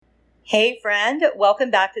Hey friend,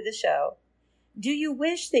 welcome back to the show. Do you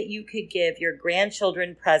wish that you could give your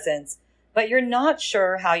grandchildren presents, but you're not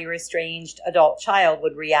sure how your estranged adult child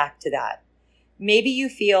would react to that? Maybe you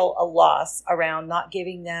feel a loss around not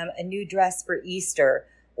giving them a new dress for Easter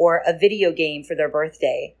or a video game for their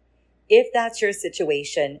birthday. If that's your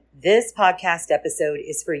situation, this podcast episode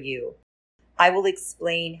is for you. I will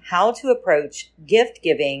explain how to approach gift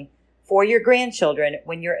giving for your grandchildren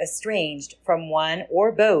when you're estranged from one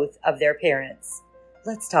or both of their parents.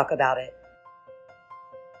 Let's talk about it.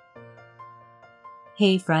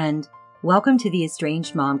 Hey friend, welcome to the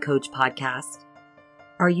Estranged Mom Coach podcast.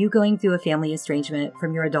 Are you going through a family estrangement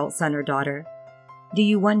from your adult son or daughter? Do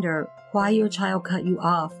you wonder why your child cut you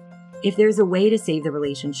off, if there's a way to save the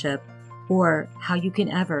relationship, or how you can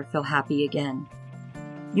ever feel happy again?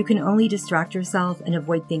 You can only distract yourself and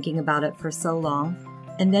avoid thinking about it for so long,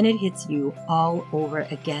 and then it hits you all over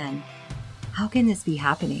again. How can this be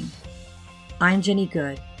happening? I'm Jenny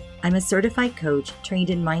Good. I'm a certified coach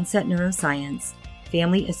trained in mindset neuroscience,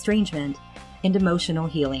 family estrangement, and emotional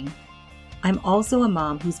healing. I'm also a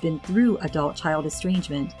mom who's been through adult-child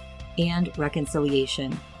estrangement and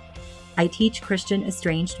reconciliation. I teach Christian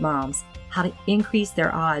estranged moms how to increase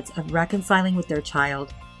their odds of reconciling with their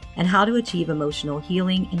child and how to achieve emotional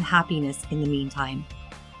healing and happiness in the meantime.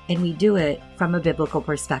 And we do it from a biblical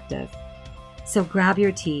perspective. So grab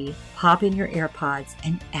your tea, pop in your AirPods,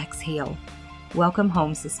 and exhale. Welcome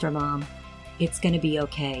home, Sister Mom. It's going to be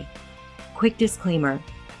okay. Quick disclaimer,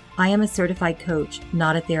 I am a certified coach,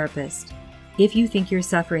 not a therapist. If you think you're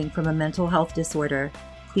suffering from a mental health disorder,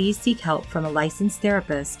 please seek help from a licensed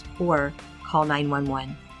therapist or call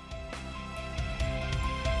 911.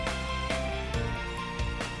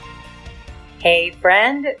 Hey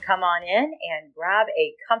friend, come on in and grab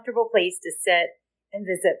a comfortable place to sit and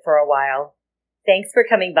visit for a while. Thanks for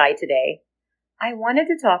coming by today. I wanted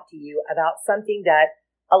to talk to you about something that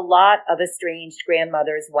a lot of estranged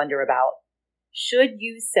grandmothers wonder about. Should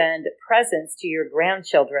you send presents to your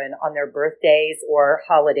grandchildren on their birthdays or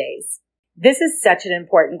holidays? This is such an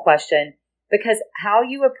important question because how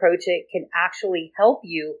you approach it can actually help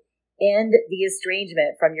you end the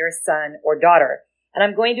estrangement from your son or daughter. And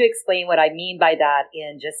I'm going to explain what I mean by that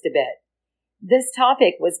in just a bit. This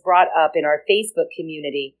topic was brought up in our Facebook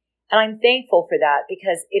community, and I'm thankful for that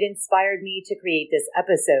because it inspired me to create this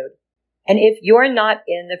episode. And if you're not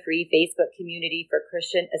in the free Facebook community for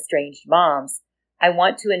Christian estranged moms, I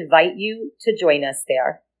want to invite you to join us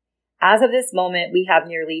there. As of this moment, we have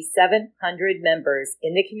nearly 700 members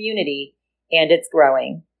in the community, and it's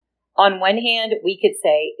growing. On one hand, we could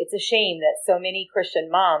say it's a shame that so many Christian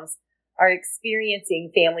moms are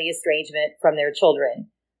experiencing family estrangement from their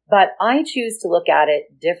children. But I choose to look at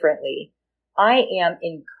it differently. I am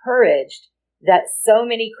encouraged that so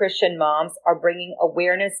many Christian moms are bringing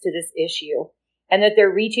awareness to this issue and that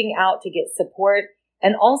they're reaching out to get support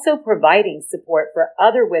and also providing support for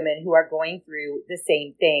other women who are going through the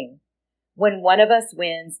same thing. When one of us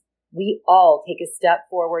wins, we all take a step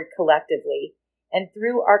forward collectively. And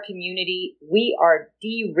through our community, we are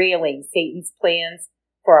derailing Satan's plans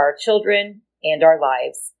for our children and our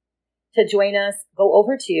lives. To join us, go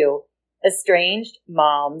over to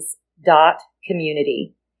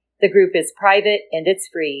estrangedmoms.community. The group is private and it's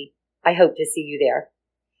free. I hope to see you there.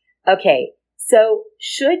 Okay, so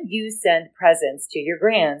should you send presents to your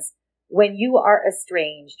grands when you are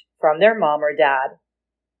estranged from their mom or dad?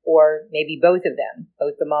 Or maybe both of them,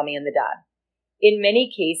 both the mommy and the dad. In many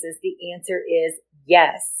cases, the answer is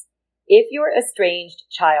yes. If your estranged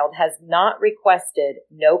child has not requested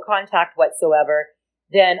no contact whatsoever,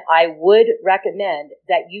 then I would recommend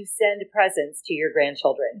that you send presents to your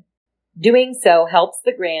grandchildren. Doing so helps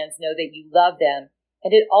the grands know that you love them,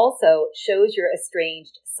 and it also shows your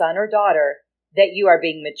estranged son or daughter that you are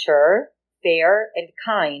being mature, fair, and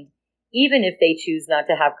kind, even if they choose not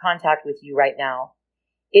to have contact with you right now.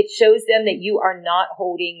 It shows them that you are not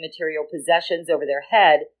holding material possessions over their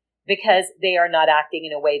head because they are not acting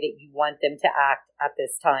in a way that you want them to act at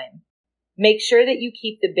this time. Make sure that you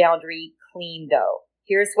keep the boundary clean, though.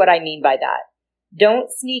 Here's what I mean by that.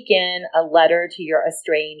 Don't sneak in a letter to your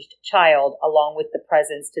estranged child along with the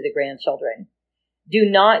presents to the grandchildren. Do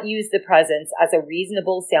not use the presents as a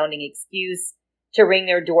reasonable sounding excuse to ring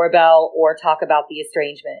their doorbell or talk about the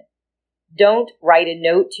estrangement. Don't write a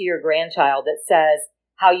note to your grandchild that says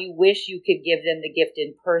how you wish you could give them the gift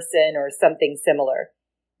in person or something similar.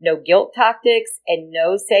 No guilt tactics, and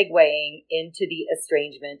no segueing into the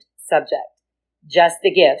estrangement subject. Just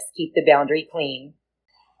the gifts keep the boundary clean.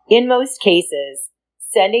 In most cases,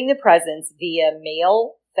 sending the presents via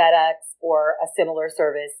mail, FedEx, or a similar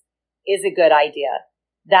service is a good idea.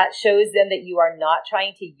 That shows them that you are not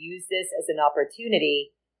trying to use this as an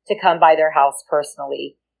opportunity to come by their house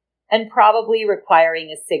personally. And probably requiring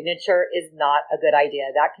a signature is not a good idea.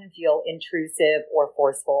 That can feel intrusive or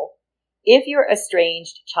forceful. If your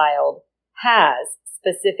estranged child has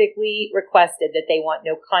specifically requested that they want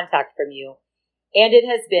no contact from you, and it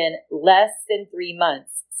has been less than 3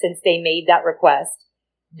 months since they made that request,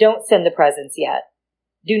 don't send the presents yet.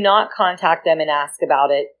 Do not contact them and ask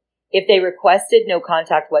about it. If they requested no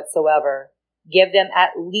contact whatsoever, give them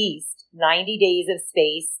at least 90 days of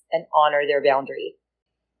space and honor their boundary.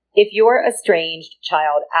 If your estranged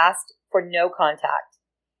child asked for no contact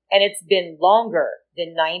and it's been longer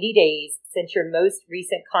than 90 days since your most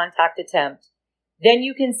recent contact attempt, then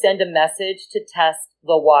you can send a message to test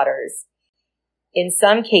the waters. In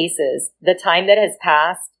some cases, the time that has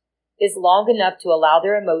passed is long enough to allow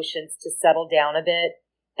their emotions to settle down a bit,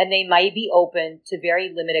 and they might be open to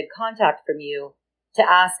very limited contact from you to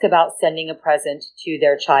ask about sending a present to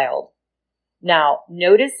their child. Now,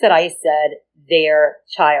 notice that I said their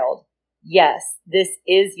child. Yes, this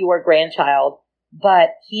is your grandchild, but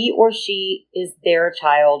he or she is their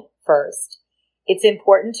child first. It's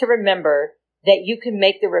important to remember that you can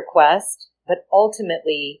make the request, but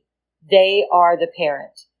ultimately they are the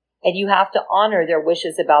parent, and you have to honor their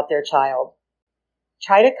wishes about their child.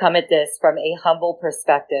 Try to come at this from a humble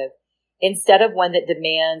perspective instead of one that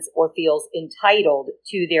demands or feels entitled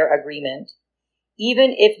to their agreement.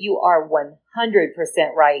 Even if you are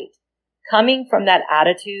 100% right, coming from that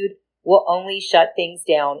attitude will only shut things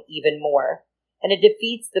down even more, and it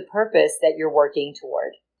defeats the purpose that you're working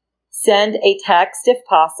toward. Send a text if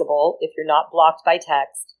possible, if you're not blocked by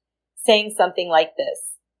text, saying something like this.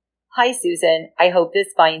 Hi, Susan. I hope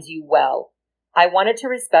this finds you well. I wanted to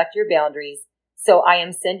respect your boundaries, so I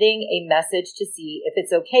am sending a message to see if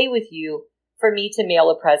it's okay with you for me to mail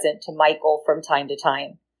a present to Michael from time to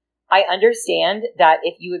time. I understand that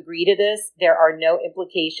if you agree to this, there are no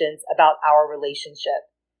implications about our relationship.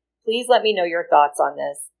 Please let me know your thoughts on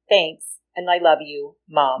this. Thanks, and I love you,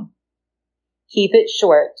 Mom. Keep it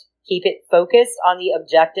short. Keep it focused on the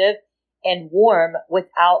objective and warm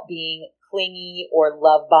without being clingy or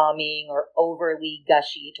love bombing or overly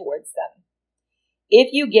gushy towards them.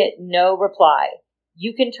 If you get no reply,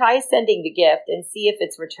 you can try sending the gift and see if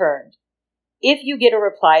it's returned. If you get a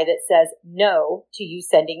reply that says no to you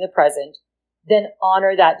sending the present, then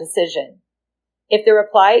honor that decision. If the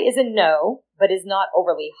reply is a no, but is not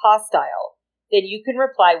overly hostile, then you can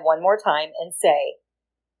reply one more time and say,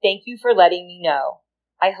 thank you for letting me know.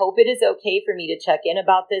 I hope it is okay for me to check in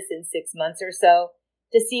about this in 6 months or so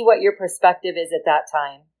to see what your perspective is at that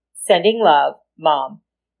time. Sending love, Mom.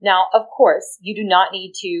 Now, of course, you do not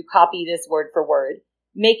need to copy this word for word.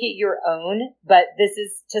 Make it your own, but this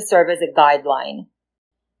is to serve as a guideline.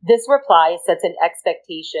 This reply sets an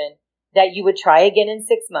expectation that you would try again in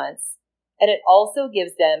 6 months, and it also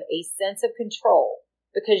gives them a sense of control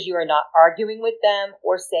because you are not arguing with them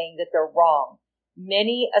or saying that they're wrong.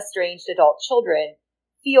 Many estranged adult children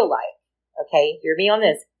feel like, okay, hear me on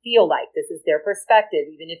this, feel like this is their perspective,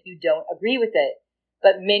 even if you don't agree with it.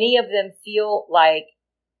 But many of them feel like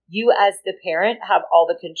you as the parent have all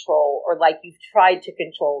the control, or like you've tried to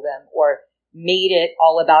control them or made it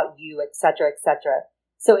all about you, etc., etc.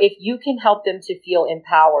 So if you can help them to feel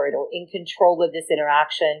empowered or in control of this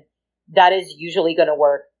interaction, that is usually going to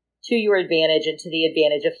work to your advantage and to the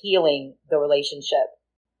advantage of healing the relationship.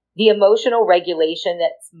 The emotional regulation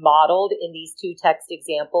that's modeled in these two text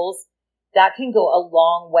examples, that can go a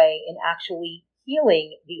long way in actually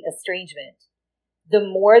healing the estrangement. The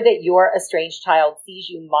more that your estranged child sees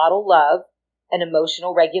you model love and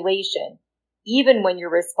emotional regulation, even when you're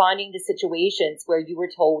responding to situations where you were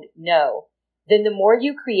told no, then the more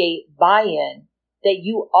you create buy-in that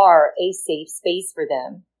you are a safe space for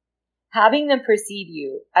them. Having them perceive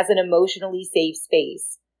you as an emotionally safe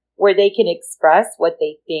space where they can express what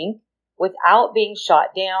they think without being shot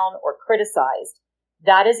down or criticized,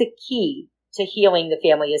 that is a key to healing the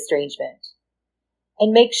family estrangement.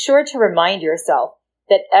 And make sure to remind yourself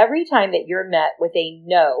that every time that you're met with a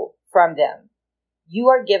no from them, you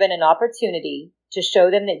are given an opportunity to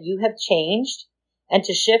show them that you have changed and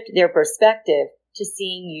to shift their perspective to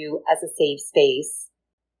seeing you as a safe space.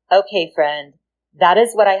 Okay, friend, that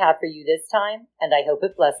is what I have for you this time, and I hope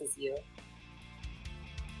it blesses you.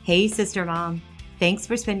 Hey, Sister Mom. Thanks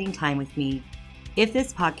for spending time with me. If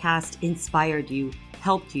this podcast inspired you,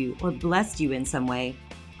 helped you, or blessed you in some way,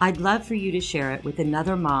 I'd love for you to share it with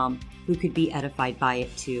another mom who could be edified by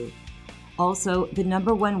it too. Also, the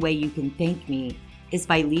number one way you can thank me is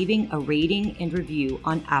by leaving a rating and review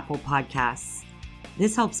on Apple Podcasts.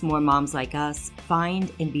 This helps more moms like us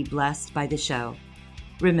find and be blessed by the show.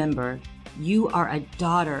 Remember, you are a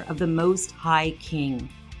daughter of the Most High King,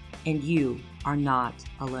 and you are not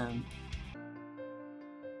alone.